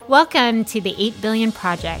Welcome to the 8 Billion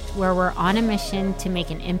Project, where we're on a mission to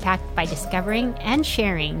make an impact by discovering and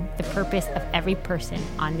sharing the purpose of every person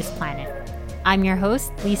on this planet. I'm your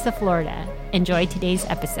host, Lisa Florida. Enjoy today's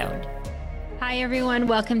episode. Hi, everyone.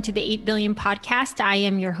 Welcome to the 8 Billion Podcast. I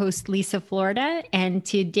am your host, Lisa Florida, and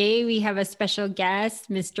today we have a special guest,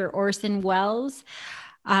 Mr. Orson Welles.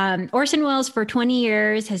 Orson Welles, for 20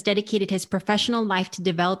 years, has dedicated his professional life to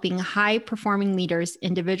developing high-performing leaders,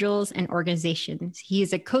 individuals, and organizations. He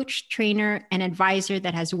is a coach, trainer, and advisor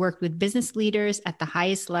that has worked with business leaders at the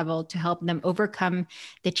highest level to help them overcome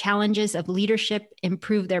the challenges of leadership,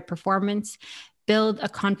 improve their performance, build a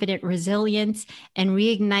confident resilience, and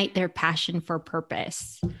reignite their passion for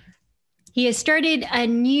purpose. He has started a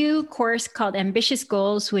new course called Ambitious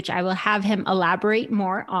Goals, which I will have him elaborate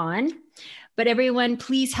more on. But everyone,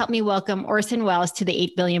 please help me welcome Orson Welles to the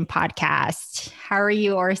 8 Billion Podcast. How are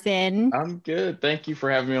you, Orson? I'm good. Thank you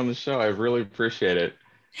for having me on the show. I really appreciate it.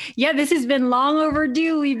 Yeah, this has been long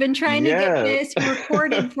overdue. We've been trying to get this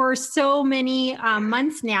recorded for so many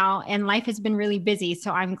months now, and life has been really busy.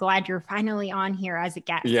 So I'm glad you're finally on here as a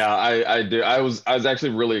guest. Yeah, I do. I was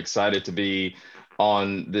actually really excited to be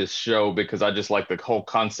on this show because I just like the whole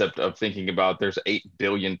concept of thinking about there's 8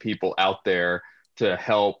 billion people out there to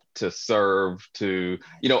help, to serve, to,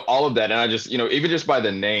 all of that. And I just, even just by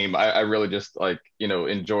the name, I really just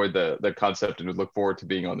enjoyed the concept and would look forward to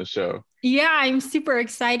being on the show. Yeah, I'm super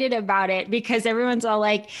excited about it because everyone's all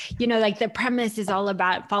like, the premise is all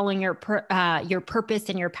about following your purpose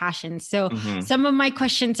and your passion. So some of my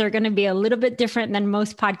questions are going to be a little bit different than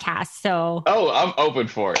most podcasts. So I'm open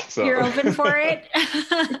for it. So you're open for it.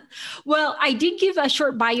 Well, I did give a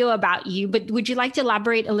short bio about you, but would you like to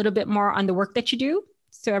elaborate a little bit more on the work that you do?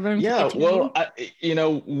 So everyone can get to know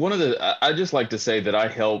you? I just like to say that I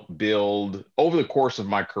help build over the course of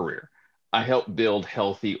my career. I help build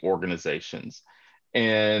healthy organizations.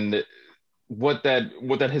 And what that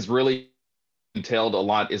has really entailed a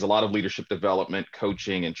lot of leadership development,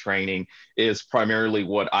 coaching, and training is primarily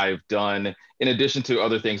what I've done, in addition to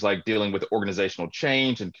other things like dealing with organizational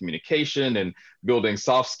change and communication and building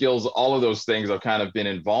soft skills. All of those things, I've kind of been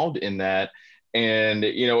involved in that. And,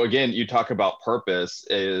 again, you talk about purpose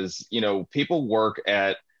is, people work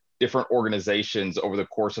at different organizations over the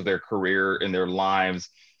course of their career and their lives.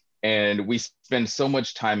 And we spend so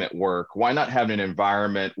much time at work. Why not have an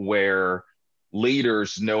environment where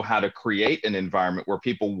leaders know how to create an environment where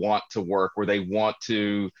people want to work, where they want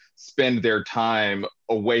to spend their time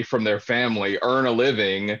away from their family, earn a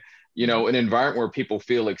living, an environment where people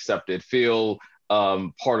feel accepted, feel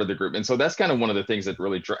part of the group. And so that's kind of one of the things that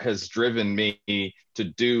really has driven me to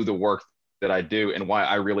do the work that I do and why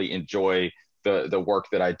I really enjoy the work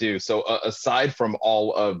that I do. So aside from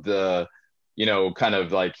all of the kind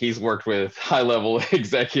of like he's worked with high level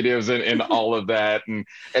executives and all of that. And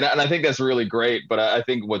I think that's really great. But I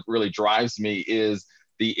think what really drives me is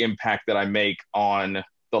the impact that I make on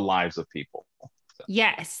the lives of people. So.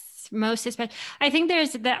 Yes. Most especially, I think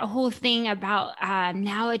there's that whole thing about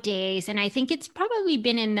nowadays, and I think it's probably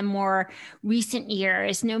been in the more recent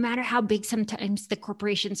years, no matter how big sometimes the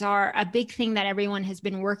corporations are, a big thing that everyone has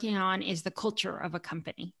been working on is the culture of a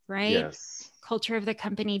company, right? Yes. Culture of the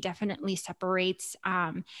company definitely separates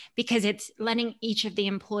because it's letting each of the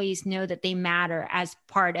employees know that they matter as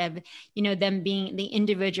part of, them being the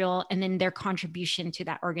individual and then their contribution to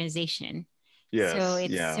that organization. Yes. So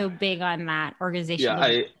it's so big on that organization.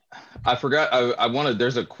 Yeah, I forgot. I wanted.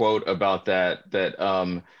 There's a quote about that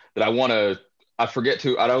I forget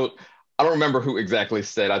to. I don't remember who exactly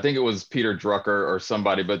said. I think it was Peter Drucker or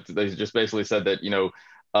somebody, but they just basically said that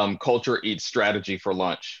culture eats strategy for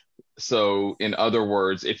lunch. So in other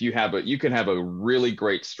words, if you can have a really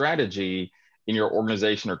great strategy in your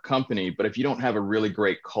organization or company, but if you don't have a really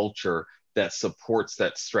great culture that supports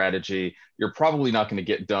that strategy, you're probably not going to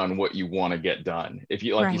get done what you want to get done. If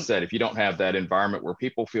you, like you said, if you don't have that environment where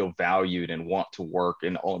people feel valued and want to work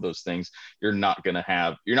and all of those things, you're not going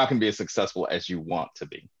to be as successful as you want to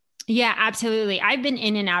be. Yeah, absolutely. I've been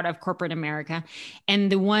in and out of corporate America, and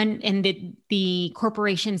the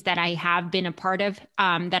corporations that I have been a part of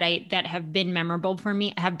that have been memorable for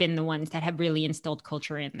me have been the ones that have really instilled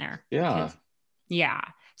culture in there. Yeah. Yeah.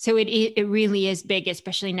 So it really is big,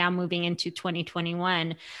 especially now moving into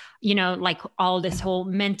 2021, like all this whole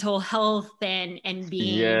mental health and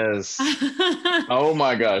being. Yes. Oh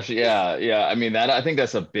my gosh. Yeah. Yeah. I mean, I think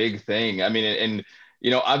that's a big thing. I mean, and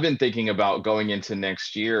I've been thinking about going into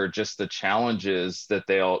next year, just the challenges that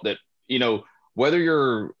whether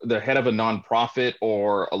you're the head of a nonprofit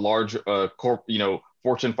or a large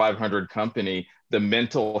Fortune 500 company, the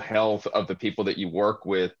mental health of the people that you work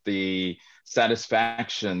with, the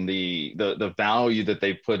satisfaction, the value that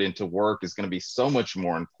they put into work is going to be so much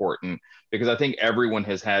more important, because I think everyone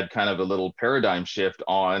has had kind of a little paradigm shift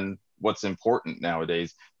on what's important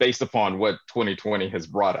nowadays based upon what 2020 has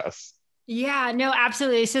brought us. Yeah, no,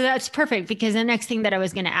 absolutely. So that's perfect, because the next thing that I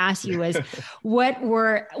was going to ask you was what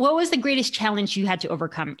was the greatest challenge you had to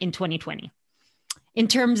overcome in 2020 in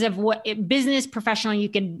terms of what business, professional, you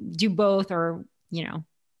can do both, or,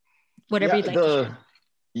 whatever Yeah, you'd like to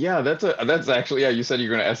share. that's actually, yeah, you said you're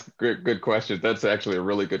going to ask good questions. That's actually a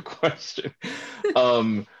really good question.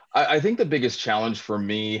 I think the biggest challenge for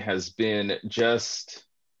me has been just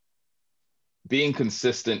being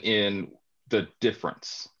consistent in the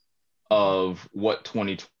difference of what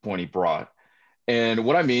 2020 brought. And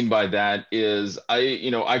what I mean by that is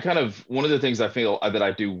I kind of, one of the things I feel that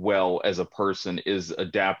I do well as a person is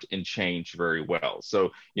adapt and change very well. So,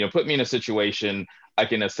 put me in a situation, I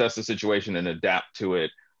can assess the situation and adapt to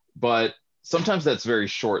it. But sometimes that's very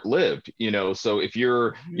short-lived. So if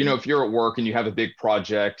you're at work and you have a big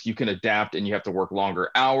project, you can adapt and you have to work longer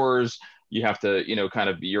hours. You have to, kind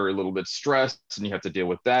of, you're a little bit stressed and you have to deal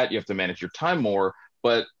with that. You have to manage your time more,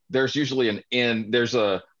 but there's usually an end. There's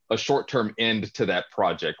a short-term end to that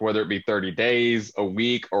project, whether it be 30 days, a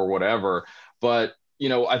week, or whatever. But,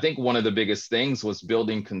 I think one of the biggest things was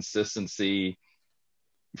building consistency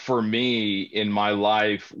for me in my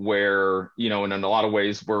life where, and in a lot of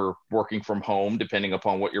ways we're working from home, depending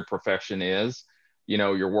upon what your profession is.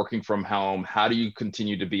 You're working from home. How do you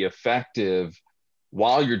continue to be effective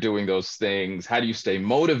while you're doing those things? How do you stay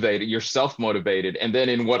motivated? You're self-motivated. And then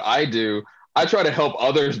in what I do, I try to help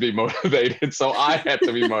others be motivated. So I have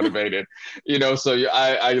to be motivated, so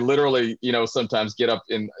I literally, sometimes get up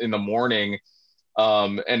in the morning,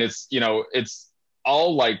 and it's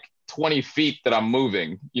all like 20 feet that I'm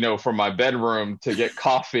moving, from my bedroom to get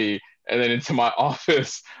coffee and then into my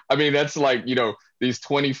office. I mean, that's like, these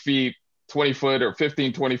 20 feet, 20 foot or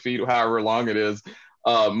 15, 20 feet, however long it is,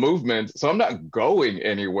 movement. So I'm not going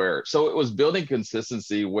anywhere. So it was building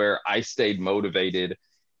consistency where I stayed motivated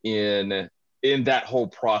in that whole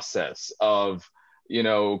process of,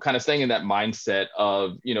 kind of staying in that mindset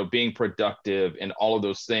of, being productive and all of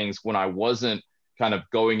those things when I wasn't kind of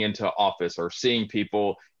going into office or seeing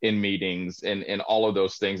people in meetings and all of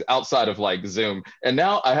those things outside of like Zoom. And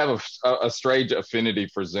now I have a strange affinity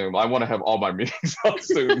for Zoom. I want to have all my meetings on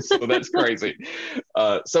Zoom. So that's crazy.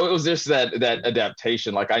 So it was just that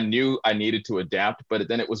adaptation. Like I knew I needed to adapt, but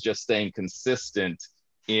then it was just staying consistent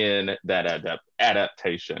in that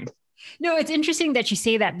adaptation. No, it's interesting that you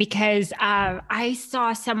say that, because I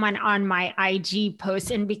saw someone on my IG post,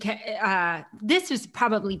 and because this was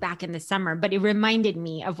probably back in the summer, but it reminded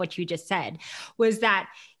me of what you just said, was that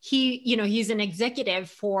he's an executive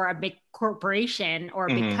for a big corporation or a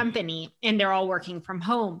big Mm-hmm. company, and they're all working from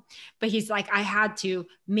home. But he's like, I had to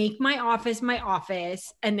make my office,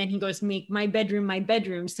 and then he goes, make my bedroom, my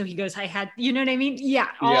bedroom. So he goes, I had, you know what I mean? Yeah.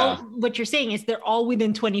 All Yeah. what you're saying is they're all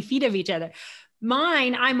within 20 feet of each other.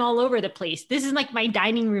 Mine, I'm all over the place. This is like my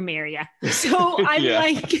dining room area. So I'm Yeah.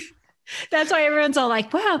 like, that's why everyone's all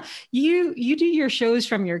like, wow, you do your shows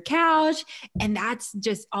from your couch. And that's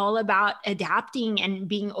just all about adapting and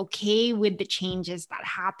being okay with the changes that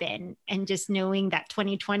happen, and just knowing that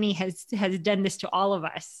 2020 has done this to all of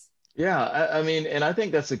us. Yeah, I mean, and I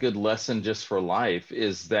think that's a good lesson just for life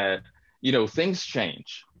is that, things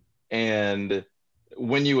change. And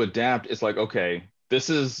when you adapt, it's like, okay, this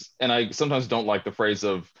is, and I sometimes don't like the phrase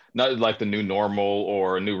of not like the new normal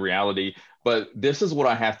or a new reality, but this is what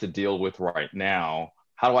I have to deal with right now.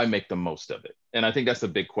 How do I make the most of it? And I think that's a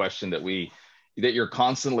big question that you're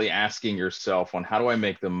constantly asking yourself on how do I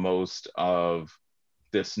make the most of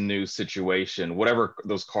this new situation, whatever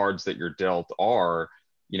those cards that you're dealt are,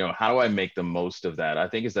 how do I make the most of that? I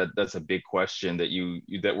think that's a big question that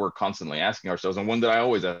that we're constantly asking ourselves, and one that I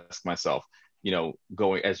always ask myself,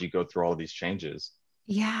 going as you go through all of these changes.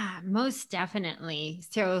 Yeah, most definitely.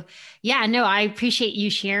 So, yeah, no, I appreciate you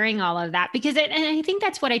sharing all of that, because and I think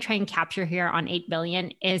that's what I try and capture here on 8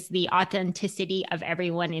 billion is the authenticity of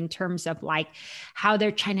everyone in terms of like how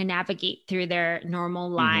they're trying to navigate through their normal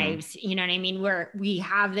Hmm. lives. You know what I mean? Where we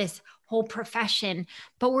have this whole profession,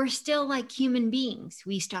 but we're still like human beings.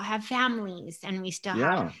 We still have families, and we still have,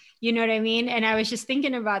 Yeah. you know what I mean? And I was just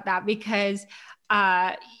thinking about that because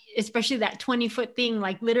uh especially that 20-foot thing,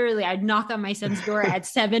 like literally I'd knock on my son's door at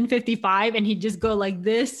 7:55 and he'd just go like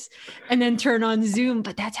this and then turn on Zoom.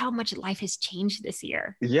 But that's how much life has changed this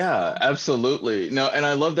year. Yeah, absolutely. No, and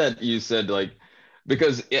I love that you said like,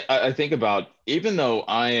 because I think about, even though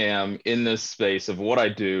I am in this space of what I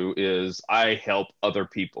do is I help other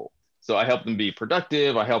people. So I help them be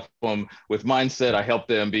productive. I help them with mindset. I help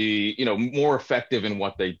them be, more effective in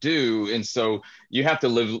what they do. And so you have to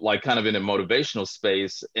live like kind of in a motivational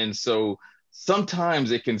space. And so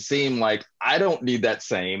sometimes it can seem like I don't need that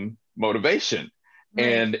same motivation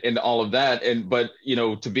Right. and all of that. But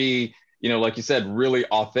to be, like you said, really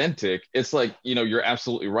authentic, it's like, you're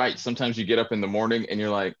absolutely right. Sometimes you get up in the morning and you're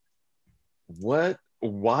like,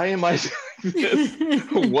 why am I doing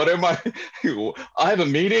this? What am I have a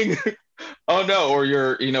meeting. Oh no. Or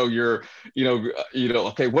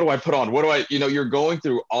okay, what do I put on? What do I, you're going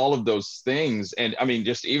through all of those things. And I mean,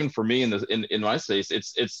 just even for me in my space,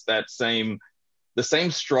 it's the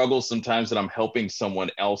same struggle sometimes that I'm helping someone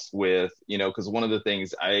else with, because one of the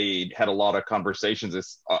things I had a lot of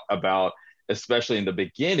conversations about, especially in the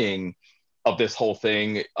beginning of this whole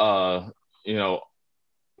thing, you know,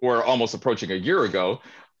 we're almost approaching a year ago,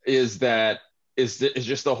 is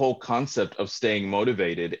just the whole concept of staying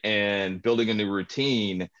motivated and building a new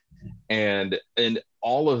routine and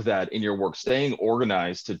all of that in your work, staying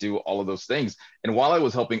organized to do all of those things. And while I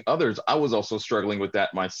was helping others, I was also struggling with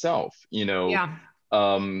that myself. Yeah.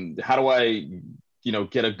 How do I,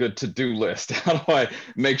 get a good to-do list? How do I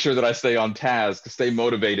make sure that I stay on task, stay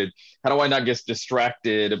motivated? How do I not get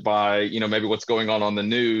distracted by, maybe what's going on the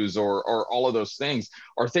news or all of those things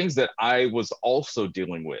are things that I was also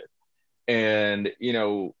dealing with. And,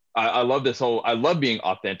 I love I love being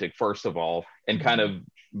authentic, first of all, and kind Mhm. of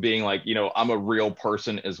being like, I'm a real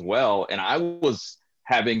person as well. And I was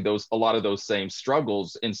having a lot of those same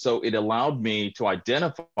struggles. And so it allowed me to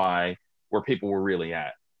identify where people were really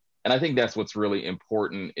at. And I think that's what's really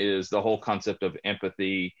important, is the whole concept of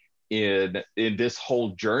empathy in this whole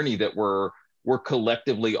journey that we're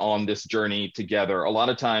collectively on this journey together. A lot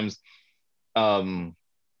of times, um,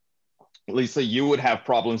 Lisa, you would have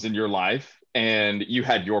problems in your life and you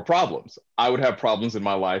had your problems. I would have problems in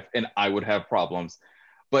my life and I would have problems.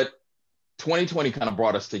 But 2020 kind of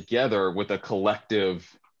brought us together with a collective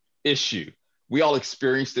issue. We all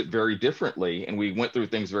experienced it very differently and we went through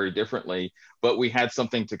things very differently, but we had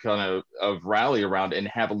something to kind of rally around and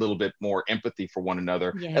have a little bit more empathy for one another.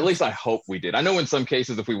 At Yes. least I hope we did. I know in some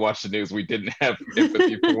cases, if we watch the news, we didn't have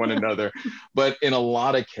empathy for one another, but in a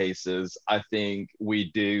lot of cases, I think we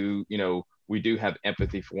do have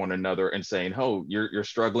empathy for one another and saying, oh, you're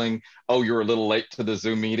struggling. Oh, you're a little late to the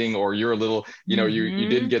Zoom meeting, or you're a little, you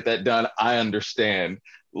didn't Hmm. get that done. I understand.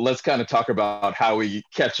 Let's kind of talk about how we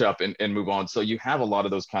catch up and move on. So you have a lot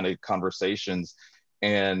of those kind of conversations,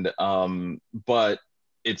 and but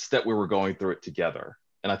it's that we were going through it together,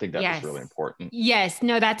 and I think that was Yes. really important. Yes.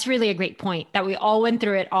 No, that's really a great point that we all went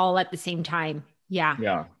through it all at the same time. Yeah,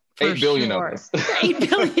 Yeah, for 8 billion of sure. us. 8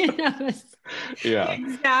 billion of us. Yeah.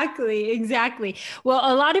 Exactly. Exactly. Well,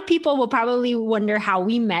 a lot of people will probably wonder how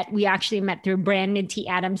we met. We actually met through Brandon T.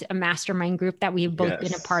 Adams, a mastermind group that we've both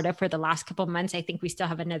been a part Yes. of for the last couple of months. I think we still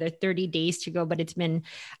have another 30 days to go, but it's been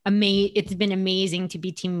amazing to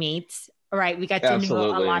be teammates. All right, we got to know a lot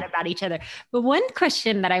Absolutely. about each other. But one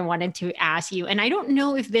question that I wanted to ask you, and I don't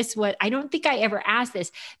know if I don't think I ever asked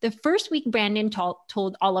this. The first week Brandon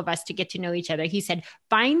told all of us to get to know each other, he said,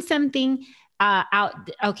 find something out.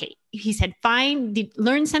 Okay. He said,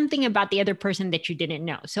 learn something about the other person that you didn't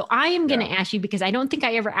know. So I am going Yeah. to ask you, because I don't think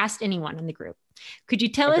I ever asked anyone in the group. Could you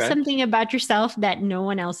tell us Okay. something about yourself that no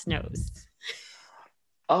one else knows?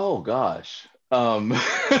 Oh gosh.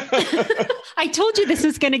 I told you this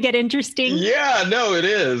was going to get interesting. Yeah, no, it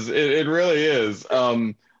is. It really is.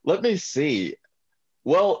 Let me see.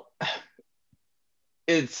 Well,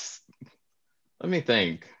 it's let me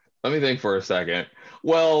think. Let me think for a second.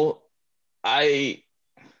 Well, I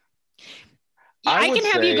Yeah, I I would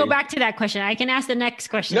can have you go say back to that question. I can ask the next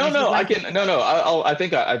question no, if you'd no, I like. can no, no. I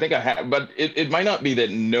think I have, but it might not be that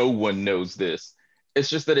no one knows this. It's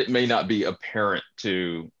just that it may not be apparent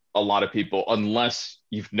to a lot of people unless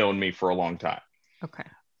you've known me for a long time. Okay.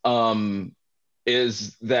 Um,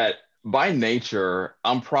 is that by nature,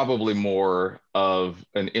 I'm probably more of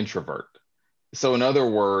an introvert. So, in other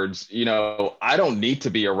words, I don't need to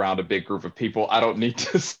be around a big group of people. I don't need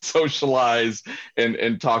to socialize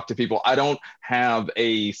and talk to people. I don't have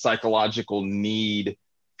a psychological need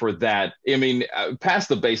for that. I mean, past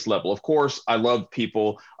the base level, of course, I love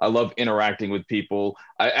people. I love interacting with people.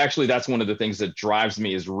 That's one of the things that drives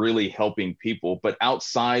me, is really helping people. But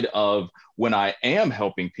outside of when I am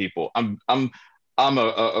helping people, I'm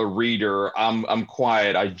a reader. I'm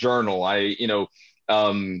quiet. I journal. I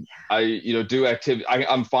do activity.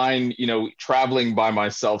 I'm fine, traveling by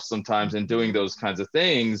myself sometimes and doing those kinds of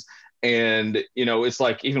things. And, it's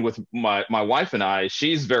like, even with my wife and I,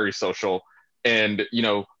 she's very social. and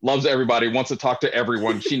loves everybody, wants to talk to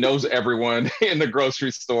everyone. She knows everyone in the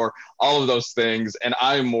grocery store, all of those things. And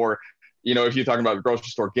I'm more, if you're talking about the grocery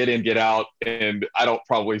store, get in, get out. And I don't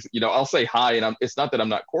probably, I'll say hi, and it's not that I'm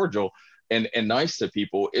not cordial and nice to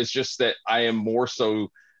people. It's just that I am more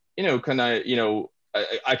so, kind of,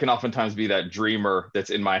 I can oftentimes be that dreamer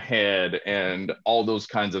that's in my head and all those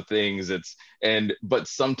kinds of things. But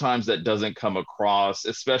sometimes that doesn't come across,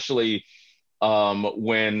 especially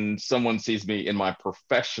when someone sees me in my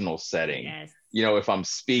professional setting. Yes. If I'm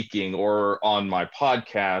speaking or on my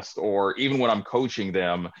podcast, or even when I'm coaching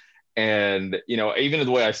them. And, even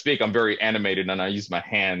the way I speak, I'm very animated and I use my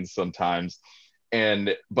hands sometimes.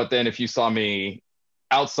 But then if you saw me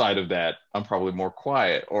outside of that, I'm probably more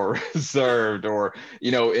quiet or reserved, or,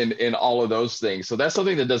 in all of those things. So that's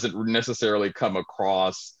something that doesn't necessarily come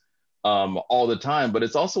across all the time, but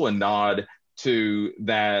it's also a nod to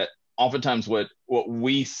that. Oftentimes what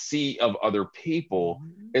we see of other people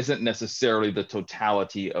isn't necessarily the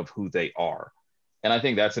totality of who they are. And I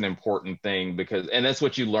think that's an important thing, and that's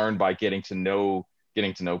what you learn by getting to know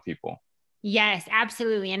people. Yes,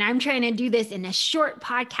 absolutely. And I'm trying to do this in a short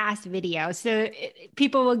podcast video so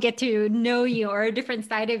people will get to know you or a different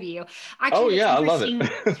side of you. Oh Actually, yeah, I love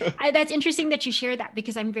interesting. it. That's interesting that you share that,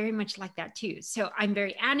 because I'm very much like that too. So I'm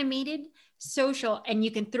very animated, social, and you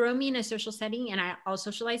can throw me in a social setting and I'll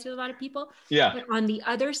socialize with a lot of people. Yeah. But on the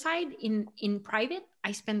other side, in private,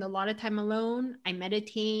 I spend a lot of time alone. I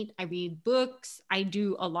meditate, I read books, I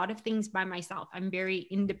do a lot of things by myself. I'm very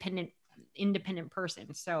independent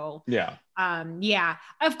person. So Yeah. yeah,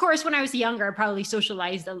 of course, when I was younger, I probably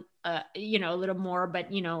socialized a little more, but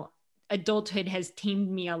adulthood has tamed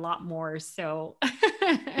me a lot more. So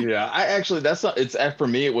Yeah, I actually, for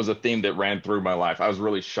me, it was a theme that ran through my life. I was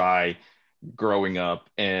really shy growing up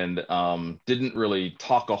and didn't really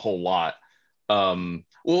talk a whole lot.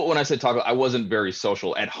 Well, when I say talk, I wasn't very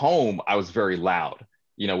social. At home, I was very loud,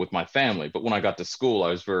 with my family. But when I got to school,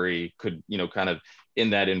 I was kind of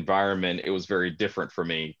in that environment. It was very different for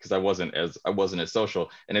me because I wasn't as social.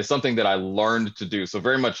 And it's something that I learned to do. So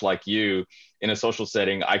very much like you, in a social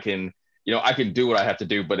setting, I can do what I have to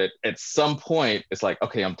do. But at some point, it's like,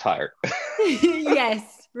 okay, I'm tired.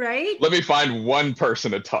 yes, right? Let me find one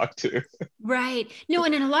person to talk to. Right. No,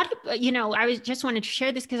 and in a lot of, I was just wanted to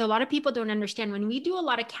share this because a lot of people don't understand when we do a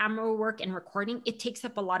lot of camera work and recording, it takes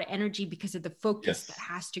up a lot of energy because of the focus that Yes.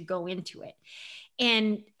 has to go into it.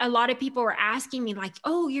 And a lot of people were asking me like,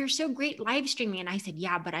 oh, you're so great live streaming. And I said,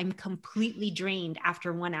 yeah, but I'm completely drained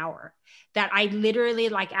after 1 hour. That I literally,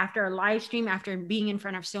 like, after a live stream, after being in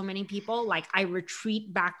front of so many people, like I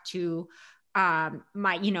retreat back to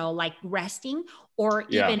my, like resting, or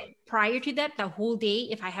Yeah. even prior to that, the whole day,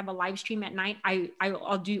 if I have a live stream at night,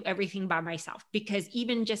 I'll do everything by myself, because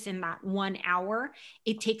even just in that 1 hour,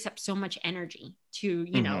 it takes up so much energy to,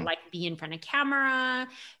 like be in front of camera.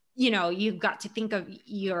 You've got to think of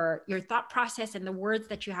your thought process and the words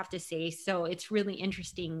that you have to say. So it's really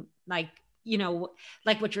interesting, like,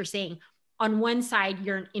 like what you're saying. On one side,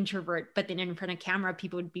 you're an introvert, but then in front of camera,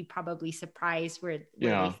 people would be probably surprised where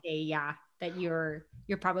Yeah. they say, yeah, that you're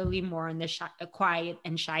probably more on the quiet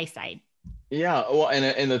and shy side. Yeah, well,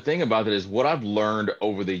 and the thing about it is, what I've learned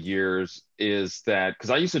over the years is that, because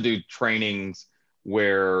I used to do trainings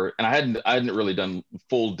and I hadn't really done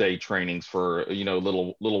full day trainings for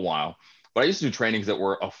little while, but I used to do trainings that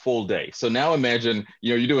were a full day. So now imagine,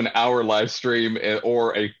 you do an hour live stream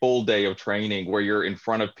or a full day of training where you're in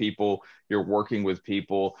front of people, you're working with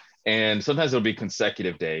people, and sometimes it'll be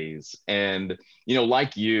consecutive days. And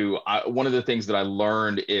like one of the things that I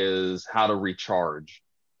learned is how to recharge.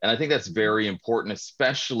 And I think that's very important,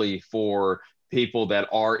 especially for people that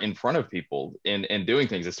are in front of people and doing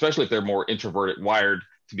things, especially if they're more introverted, wired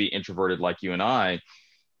to be introverted like you and I,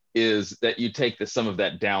 is that you take some of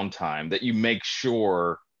that downtime, that you make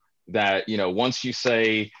sure that, once you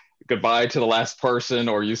say goodbye to the last person,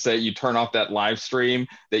 or you turn off that live stream,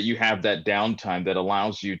 that you have that downtime that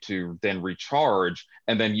allows you to then recharge,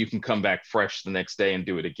 and then you can come back fresh the next day and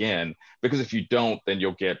do it again. Because if you don't, then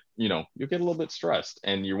you'll get a little bit stressed,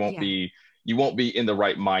 and you won't be in the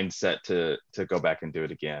right mindset to go back and do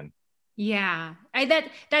it again. Yeah,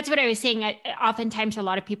 that's what I was saying. Oftentimes, a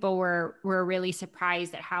lot of people were really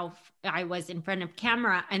surprised at how I was in front of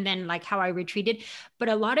camera, and then like how I retreated. But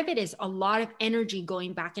a lot of it is a lot of energy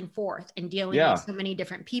going back and forth and dealing with so many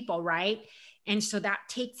different people, right? And so that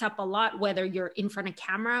takes up a lot, whether you're in front of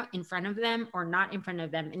camera, in front of them, or not in front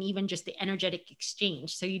of them, and even just the energetic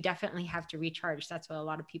exchange. So you definitely have to recharge. That's what a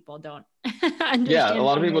lot of people don't understand. Yeah, a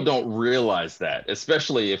lot of people don't realize that,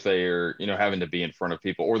 especially if they're, having to be in front of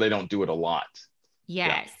people, or they don't do it a lot.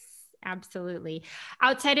 Yes. Absolutely.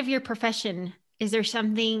 Outside of your profession, is there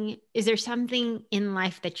something in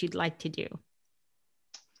life that you'd like to do?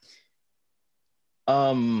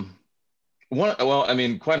 Um, well, I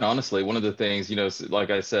mean, quite honestly, one of the things, like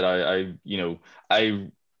I said, I,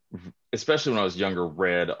 especially when I was younger,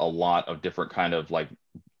 read a lot of different kind of like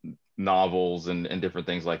novels and different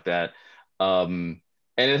things like that. Um,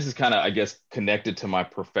 and this is kind of, I guess, connected to my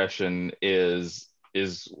profession is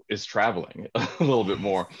traveling a little bit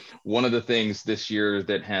more. One of the things this year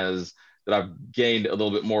that I've gained a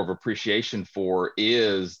little bit more of appreciation for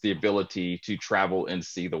is the ability to travel and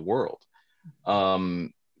see the world.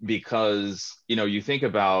 Um, because you think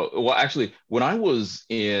about, well, actually, when I was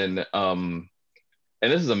in and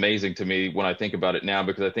this is amazing to me when I think about it now,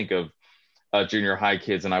 because I think of junior high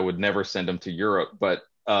kids, and I would never send them to Europe. But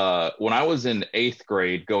when I was in eighth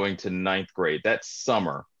grade going to ninth grade, that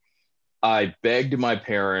summer, I begged my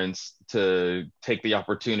parents to take the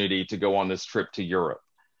opportunity to go on this trip to Europe.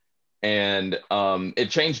 And it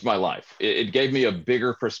changed my life. It gave me a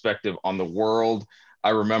bigger perspective on the world. I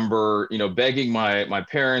remember, begging my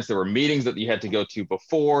parents. There were meetings that you had to go to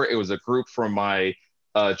before. It was a group from my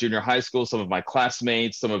junior high school. Some of my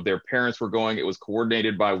classmates, some of their parents were going. It was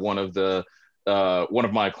coordinated by one of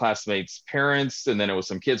my classmates' parents, and then it was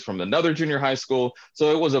some kids from another junior high school. So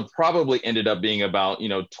it was probably ended up being about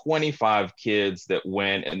 25 kids that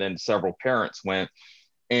went, and then several parents went.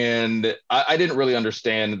 And I didn't really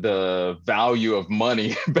understand the value of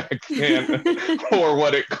money back then or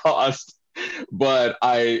what it cost. But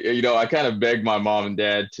I kind of begged my mom and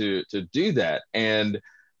dad to do that. And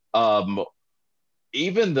um,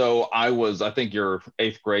 even though I think you're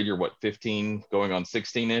eighth grade, you're what, 15, going on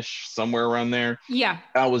 16-ish, somewhere around there. Yeah.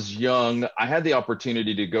 I was young. I had the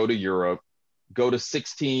opportunity to go to Europe, go to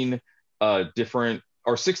 16 different,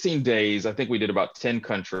 or 16 days. I think we did about 10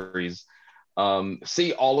 countries.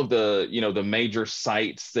 See all of the major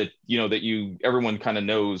sites that everyone kind of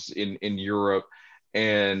knows in Europe,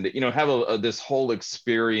 and have this whole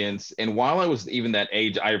experience. And while I was even that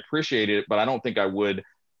age, I appreciated it, but I don't think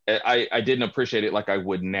I didn't appreciate it like I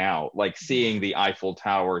would now, like seeing the Eiffel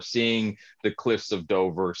Tower, seeing the cliffs of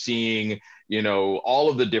Dover, seeing all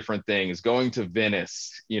of the different things, going to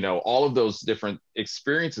Venice, all of those different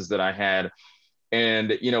experiences that I had.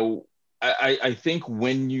 And I think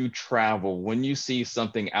when you travel, when you see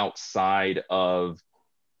something outside of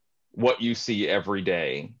what you see every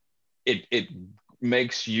day, it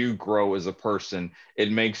makes you grow as a person.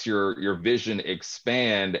 It makes your vision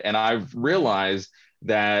expand. And I've realized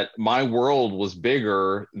that my world was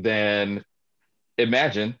bigger than,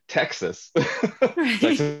 imagine, Texas.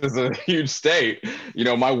 Texas Right. is a huge state.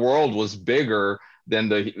 My world was bigger than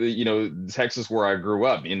the Texas where I grew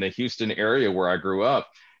up, in the Houston area where I grew up.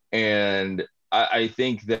 And I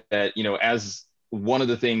think that as one of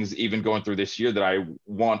the things, even going through this year, that I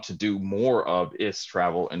want to do more of is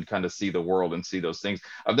travel and kind of see the world and see those things.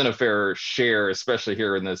 I've done a fair share, especially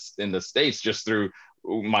here in the States, just through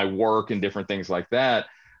my work and different things like that.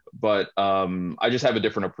 But I just have a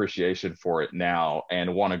different appreciation for it now,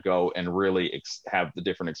 and want to go and really have the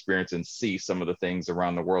different experience and see some of the things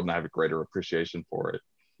around the world, and I have a greater appreciation for it.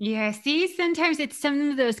 Yeah, see, sometimes it's some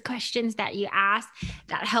of those questions that you ask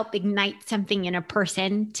that help ignite something in a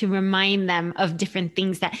person to remind them of different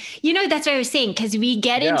things that's what I was saying, because we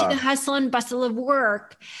get into the Yeah. hustle and bustle of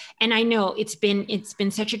work. And I know it's been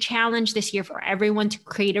such a challenge this year for everyone to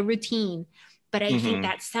create a routine. But I think Hmm.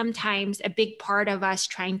 that sometimes a big part of us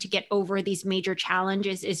trying to get over these major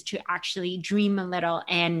challenges is to actually dream a little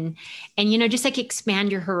and just like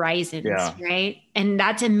expand your horizons, Yeah. right? And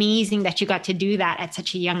that's amazing that you got to do that at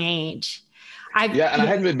such a young age. I've Yeah. And I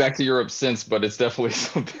hadn't been back to Europe since, but it's definitely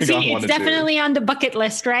something I See, want it's to do. definitely on the bucket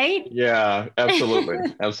list, right? Yeah,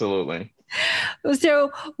 absolutely. Absolutely. So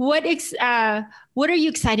what are you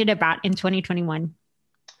excited about in 2021?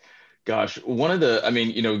 Gosh, I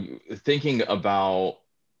mean, thinking about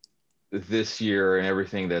this year and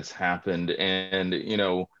everything that's happened, and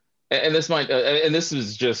and this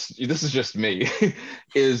is just me,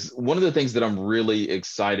 is one of the things that I'm really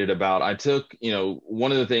excited about. I took,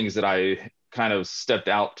 one of the things that I kind of stepped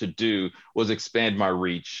out to do was expand my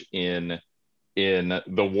reach in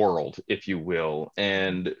the world, if you will,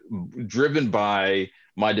 and driven by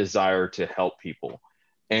my desire to help people.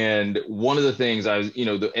 And one of the things I was,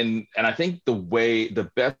 and I think the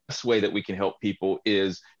best way that we can help people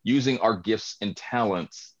is using our gifts and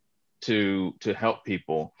talents to help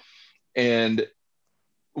people. And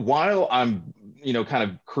while I'm, kind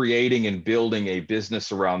of creating and building a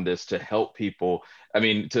business around this to help people, I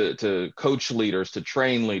mean, to coach leaders, to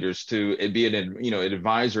train leaders, to be an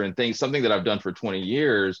advisor and things, something that I've done for 20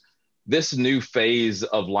 years. this new phase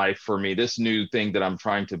of life for me, this new thing that I'm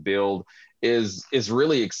trying to build is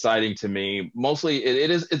really exciting to me. Mostly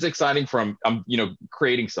it's exciting from I'm,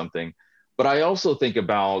 creating something, but I also think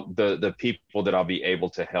about the people that I'll be able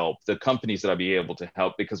to help, the companies that I'll be able to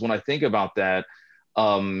help, because when I think about that,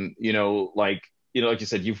 like you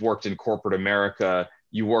said, you've worked in corporate America,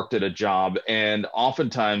 you worked at a job, and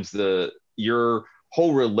oftentimes your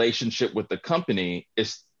whole relationship with the company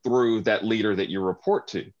is through that leader that you report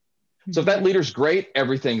to. So if that leader's great,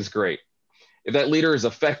 everything's great. If that leader is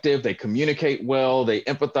effective, they communicate well, they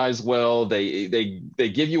empathize well, they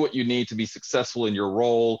give you what you need to be successful in your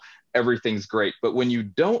role, everything's great. But when you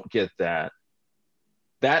don't get that,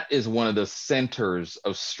 that is one of the centers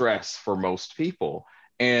of stress for most people.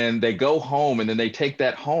 And they go home and then they take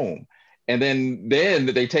that home. And then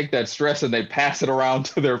they take that stress and they pass it around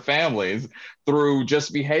to their families through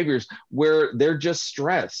just behaviors where they're just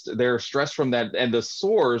stressed. They're stressed from that. And the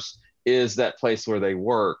source is that place where they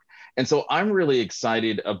work. And so I'm really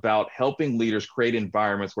excited about helping leaders create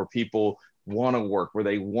environments where people want to work, where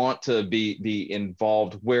they want to be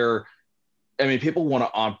involved, where people want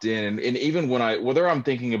to opt in. And even whether I'm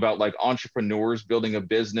thinking about like entrepreneurs building a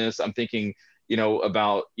business, I'm thinking,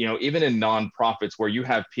 about, even in nonprofits where you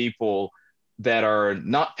have people that are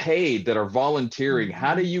not paid, that are volunteering. Mm-hmm.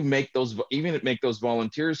 How do you make those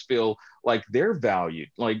volunteers feel like they're valued?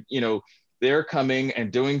 Like, they're coming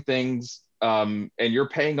and doing things, and you're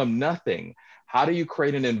paying them nothing. How do you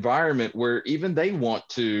create an environment where even they want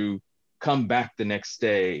to come back the next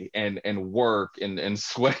day and work and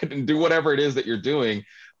sweat and do whatever it is that you're doing,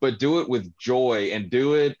 but do it with joy and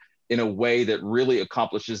do it in a way that really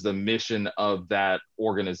accomplishes the mission of that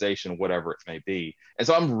organization, whatever it may be. And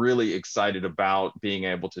so I'm really excited about being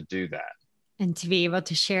able to do that. And to be able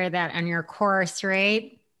to share that on your course,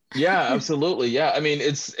 right? Yeah, absolutely. Yeah.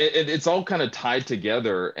 It's all kind of tied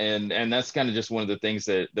together. And that's kind of just one of the things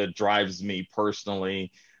that drives me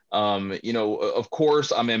personally. Of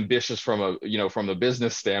course, I'm ambitious from a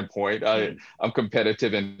business standpoint. I'm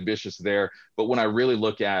competitive and ambitious there. But when I really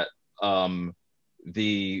look at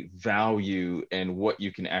the value and what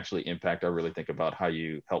you can actually impact, I really think about how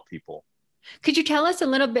you help people. Could you tell us a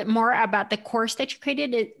little bit more about the course that you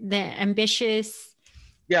created, the ambitious?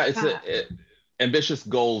 Yeah, it's a ambitious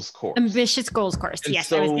goals course. Ambitious goals course. And yes,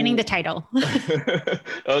 so, I was getting the title.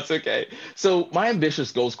 Oh, it's okay. So my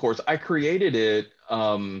ambitious goals course, I created it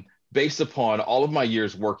based upon all of my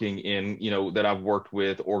years working in, that I've worked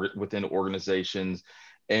with or within organizations.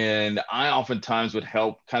 And I oftentimes would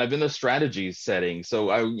help kind of in the strategy setting. So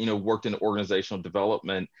I, worked in organizational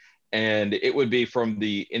development, and it would be from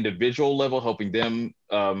the individual level, helping them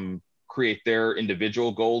create their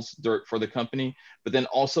individual goals for the company, but then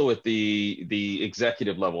also at the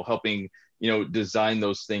executive level, helping, design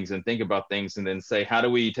those things and think about things and then say, how do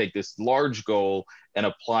we take this large goal and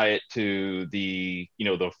apply it to the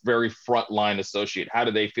very frontline associate? How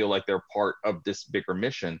do they feel like they're part of this bigger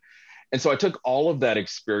mission? And so I took all of that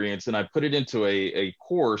experience and I put it into a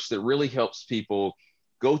course that really helps people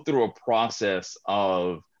go through a process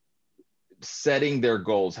of setting their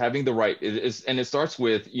goals, having the right, and it starts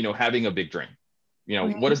with, having a big dream.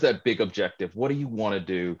 Right. What is that big objective? What do you want to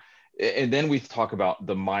do? And then we talk about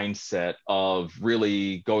the mindset of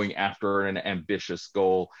really going after an ambitious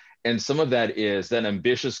goal. And some of that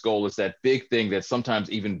ambitious goal is that big thing that's sometimes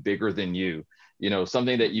even bigger than you,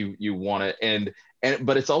 something that you want to,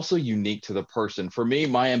 but it's also unique to the person. For me,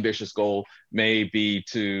 my ambitious goal may be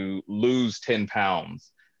to lose 10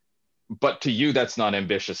 pounds, but to you, that's not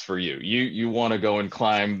ambitious for you. You want to go and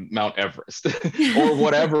climb Mount Everest or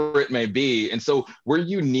whatever it may be. And so we're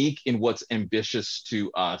unique in what's ambitious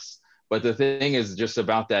to us. But the thing is just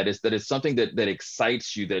about that is that it's something that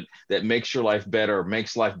excites you, that makes your life better,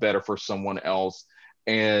 makes life better for someone else.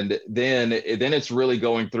 And then it's really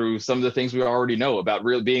going through some of the things we already know about,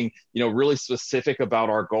 really being, really specific about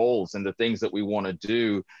our goals and the things that we want to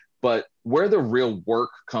do. But where the real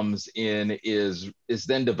work comes in is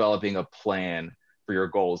then developing a plan for your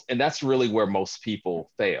goals. And that's really where most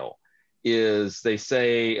people fail, is they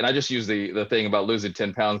say, and I just use the thing about losing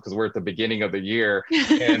 10 pounds because we're at the beginning of the year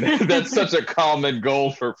and that's such a common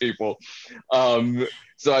goal for people.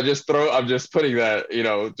 So I'm just putting that,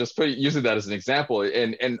 using that as an example.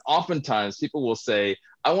 And oftentimes people will say,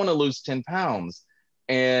 I want to lose 10 pounds.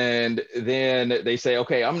 And then they say,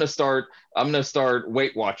 okay, I'm going to start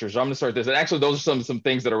Weight Watchers. I'm going to start this. And actually, those are some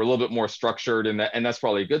things that are a little bit more structured, and that's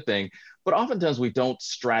probably a good thing. But oftentimes we don't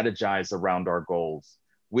strategize around our goals.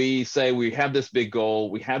 We say we have this big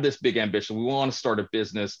goal, we have this big ambition, we want to start a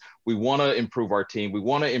business, we want to improve our team, we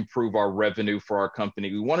want to improve our revenue for our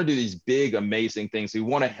company, we want to do these big, amazing things, we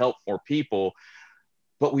want to help more people.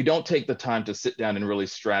 but we don't take the time to sit down and really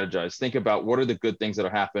strategize. Think about what are the good things that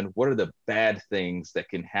will happen? What are the bad things that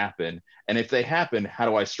can happen? And if they happen, how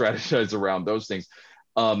do I strategize around those things?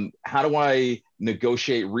 How do I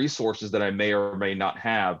negotiate resources that I may or may not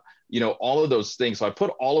have? All of those things. So I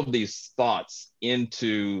put all of these thoughts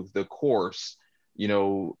into the course,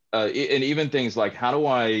 and even things like how do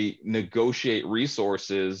I negotiate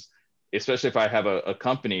resources, especially if I have a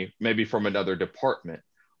company, maybe from another department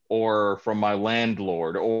or from my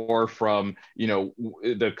landlord or from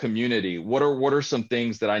the community. What are some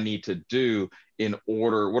things that I need to do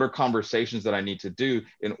what are conversations that I need to do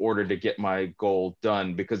in order to get my goal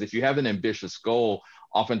done? Because if you have an ambitious goal,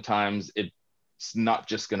 oftentimes it's not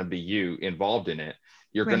just going to be you involved in it.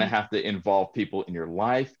 You're going to have to involve people in your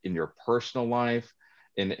life, in your personal life,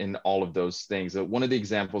 in all of those things. One of the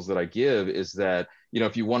examples that I give is that,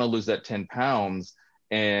 if you want to lose that 10 pounds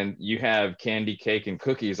and you have candy, cake, and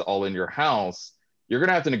cookies all in your house, you're going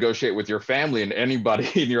to have to negotiate with your family and anybody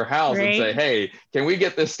in your house and say, hey, can we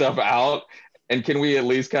get this stuff out? And can we at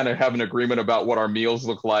least kind of have an agreement about what our meals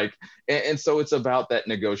look like? And so it's about that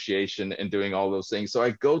negotiation and doing all those things. So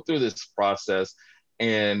I go through this process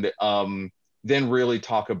and then really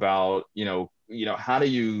talk about, how do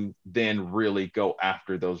you then really go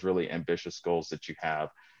after those really ambitious goals that you have?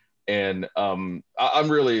 And I'm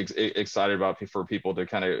really excited for people to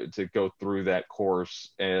kind of to go through that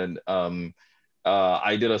course. And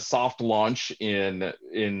I did a soft launch in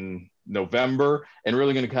November, and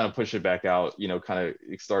really going to kind of push it back out, kind of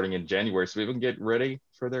starting in January, so people can get ready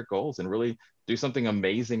for their goals and really do something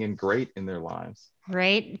amazing and great in their lives.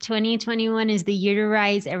 Right. 2021 is the year to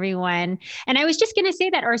rise, everyone. And I was just going to say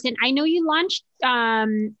that, Orson, I know you launched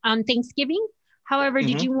on Thanksgiving. However,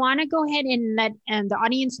 did you want to go ahead and let the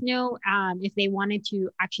audience know if they wanted to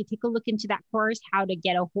actually take a look into that course, how to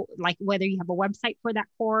get whether you have a website for that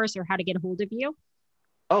course or how to get a hold of you?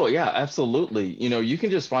 Oh, yeah, absolutely. You can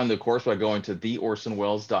just find the course by going to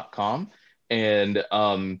theorsonwells.com. And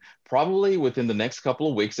probably within the next couple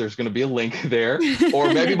of weeks, there's going to be a link there.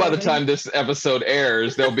 Or maybe by the time this episode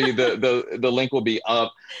airs, there'll be the link will be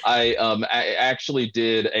up. I actually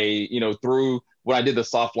did through when I did the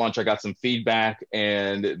soft launch, I got some feedback,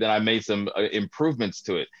 and then I made some improvements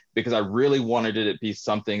to it because I really wanted it to be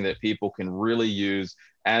something that people can really use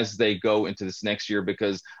as they go into this next year,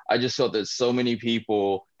 because I just felt that so many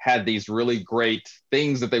people had these really great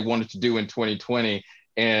things that they wanted to do in 2020.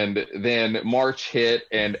 And then March hit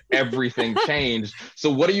and everything changed.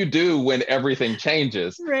 So what do you do when everything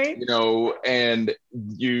changes? Right. And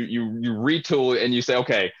you retool and you say,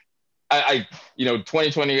 okay, I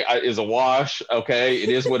 2020 is a wash. Okay. It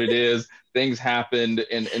is what it is. Things happened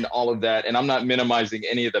and all of that. And I'm not minimizing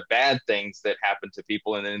any of the bad things that happened to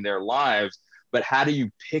people and in their lives, but how do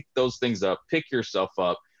you pick those things up, pick yourself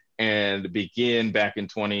up and begin back in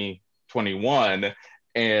 2021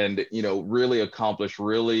 and, really accomplish,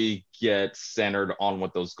 really get centered on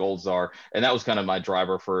what those goals are. And that was kind of my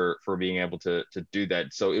driver for being able to do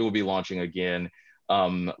that. So it will be launching again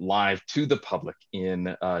live to the public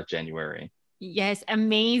in January. Yes,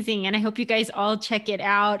 amazing. And I hope you guys all check it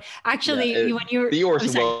out. Actually, when you're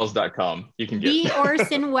theorsonwells.com, you can get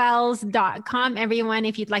theorsonwells.com, everyone,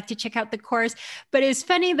 if you'd like to check out the course. But it's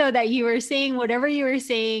funny though that you were saying whatever you were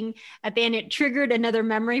saying at the end, it triggered another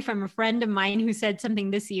memory from a friend of mine who said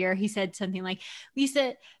something this year. He said something like,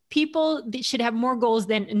 Lisa, people should have more goals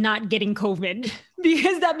than not getting COVID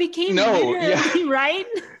because that became right?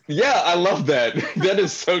 Yeah, I love that. That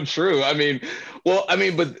is so true.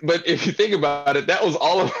 But if you think about it, that was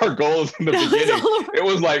all of our goals in the beginning. It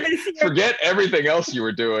was like, forget everything else you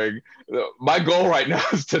were doing. My goal right now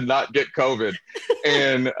is to not get COVID.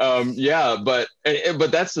 And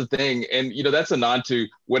but that's the thing. And, that's a nod to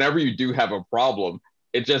whenever you do have a problem,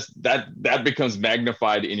 it just, that becomes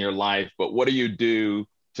magnified in your life. But what do you do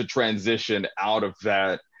to transition out of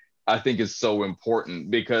that? I think is so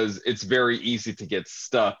important because it's very easy to get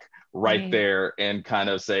stuck right there and kind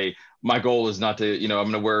of say, my goal is not to, I'm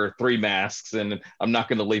going to wear 3 masks and I'm not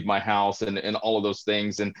going to leave my house and all of those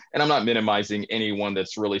things. And I'm not minimizing anyone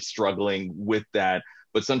that's really struggling with that.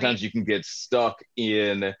 But sometimes you can get stuck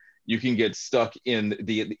in that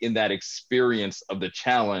experience of the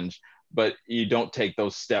challenge, but you don't take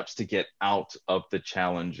those steps to get out of the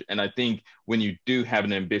challenge. And I think when you do have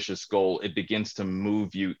an ambitious goal, it begins to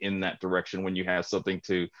move you in that direction when you have something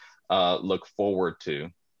to look forward to.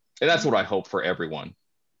 And that's what I hope for everyone.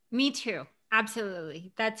 Me too.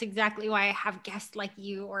 Absolutely. That's exactly why I have guests like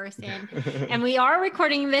you, Orson. And we are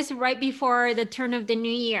recording this right before the turn of the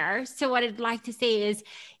new year. So what I'd like to say is,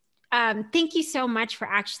 thank you so much for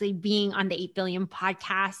actually being on the 8 Billion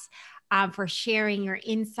podcast. for sharing your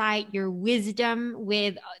insight, your wisdom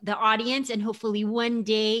with the audience, and hopefully one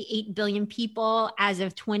day 8 billion people as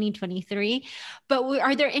of 2023. But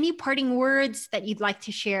are there any parting words that you'd like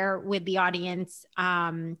to share with the audience,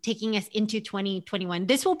 taking us into 2021?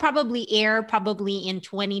 This will probably air in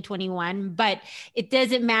 2021, but it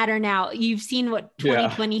doesn't matter now. You've seen what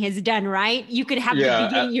 2020 has done, right? You could have the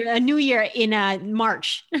beginning, a new year in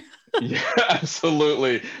March. Yeah,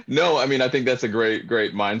 absolutely. No, I mean, I think that's a great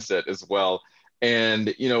mindset as well.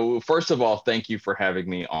 And, first of all, thank you for having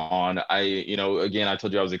me on. Again, I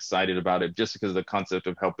told you I was excited about it just because of the concept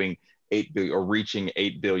of helping 8 billion or reaching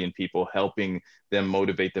 8 billion people, helping them,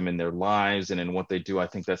 motivate them in their lives and in what they do. I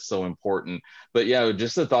think that's so important. But yeah,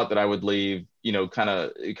 just the thought that I would leave, kind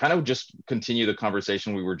of just continue the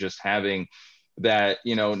conversation we were just having, that,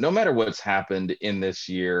 no matter what's happened in this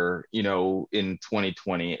year, in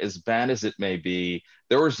 2020, as bad as it may be,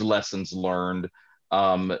 there was lessons learned.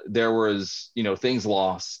 There was, things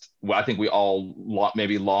lost. Well, I think we all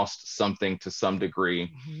maybe lost something to some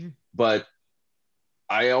degree, but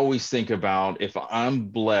I always think about, if I'm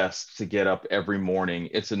blessed to get up every morning,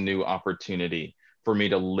 it's a new opportunity for me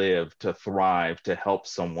to live, to thrive, to help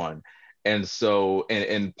someone. And so,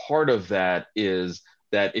 and part of that is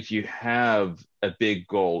that if you have a big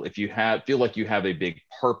goal, if you feel like you have a big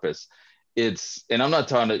purpose, and I'm not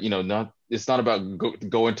talking to, it's not about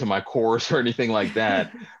go into my course or anything like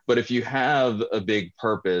that, but if you have a big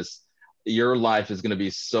purpose, your life is going to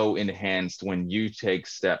be so enhanced when you take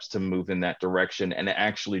steps to move in that direction and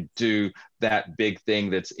actually do that big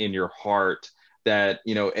thing that's in your heart, that,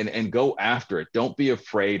 and go after it. Don't be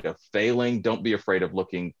afraid of failing. Don't be afraid of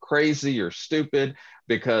looking crazy or stupid,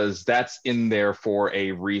 because that's in there for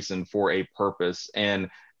a reason, for a purpose. And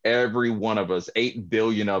every one of us, 8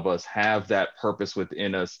 billion of us, have that purpose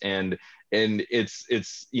within us. And it's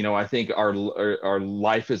I think our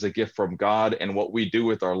life is a gift from God, and what we do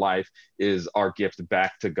with our life is our gift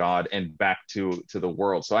back to God and back to the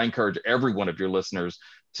world. So I encourage every one of your listeners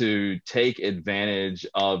to take advantage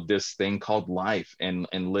of this thing called life and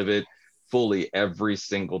live it fully every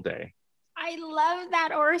single day. I love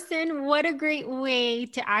that, Orson. What a great way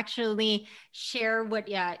to actually share what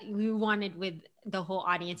we wanted with the whole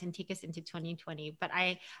audience and take us into 2020. But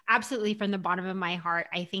I absolutely, from the bottom of my heart,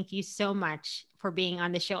 I thank you so much for being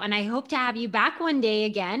on the show. And I hope to have you back one day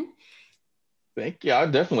again. Thank you. I'll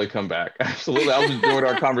definitely come back. Absolutely. I'll enjoy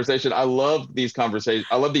our conversation. I love these conversations.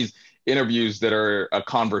 I love these interviews that are a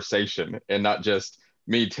conversation and not just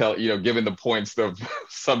me giving the points of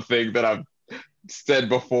something that I've said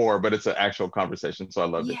before, but it's an actual conversation. So I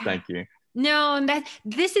love it. Thank you. No,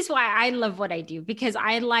 this is why I love what I do, because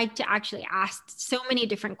I like to actually ask so many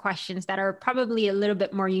different questions that are probably a little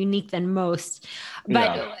bit more unique than most.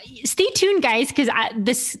 But stay tuned, guys, because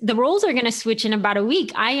the roles are going to switch in about a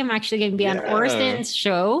week. I am actually going to be on Orson's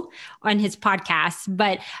show, on his podcast.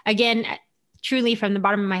 But again, truly, from the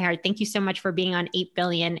bottom of my heart, thank you so much for being on 8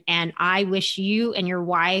 billion. And I wish you and your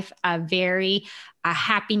wife a very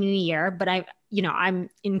happy new year. But I'm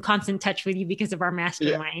in constant touch with you because of our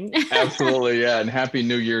mastermind. Yeah, absolutely. Yeah. And happy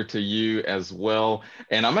new year to you as well.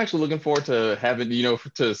 And I'm actually looking forward to having,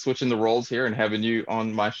 to switching the roles here and having you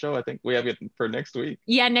on my show. I think we have it for next week.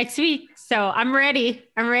 Yeah, next week. So I'm ready.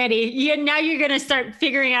 Now you're going to start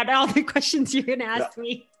figuring out all the questions you're going to ask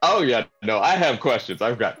me. Oh yeah. No, I have questions.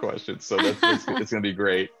 I've got questions. So it's going to be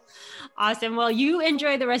great. Awesome. Well, you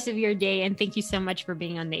enjoy the rest of your day. And thank you so much for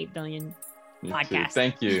being on the 8 Billion podcast.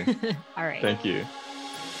 Thank you. All right. Thank you.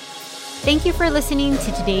 Thank you for listening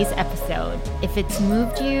to today's episode. If it's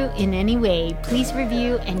moved you in any way, please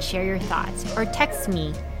review and share your thoughts, or text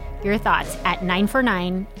me your thoughts at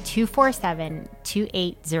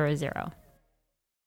 949-247-2800.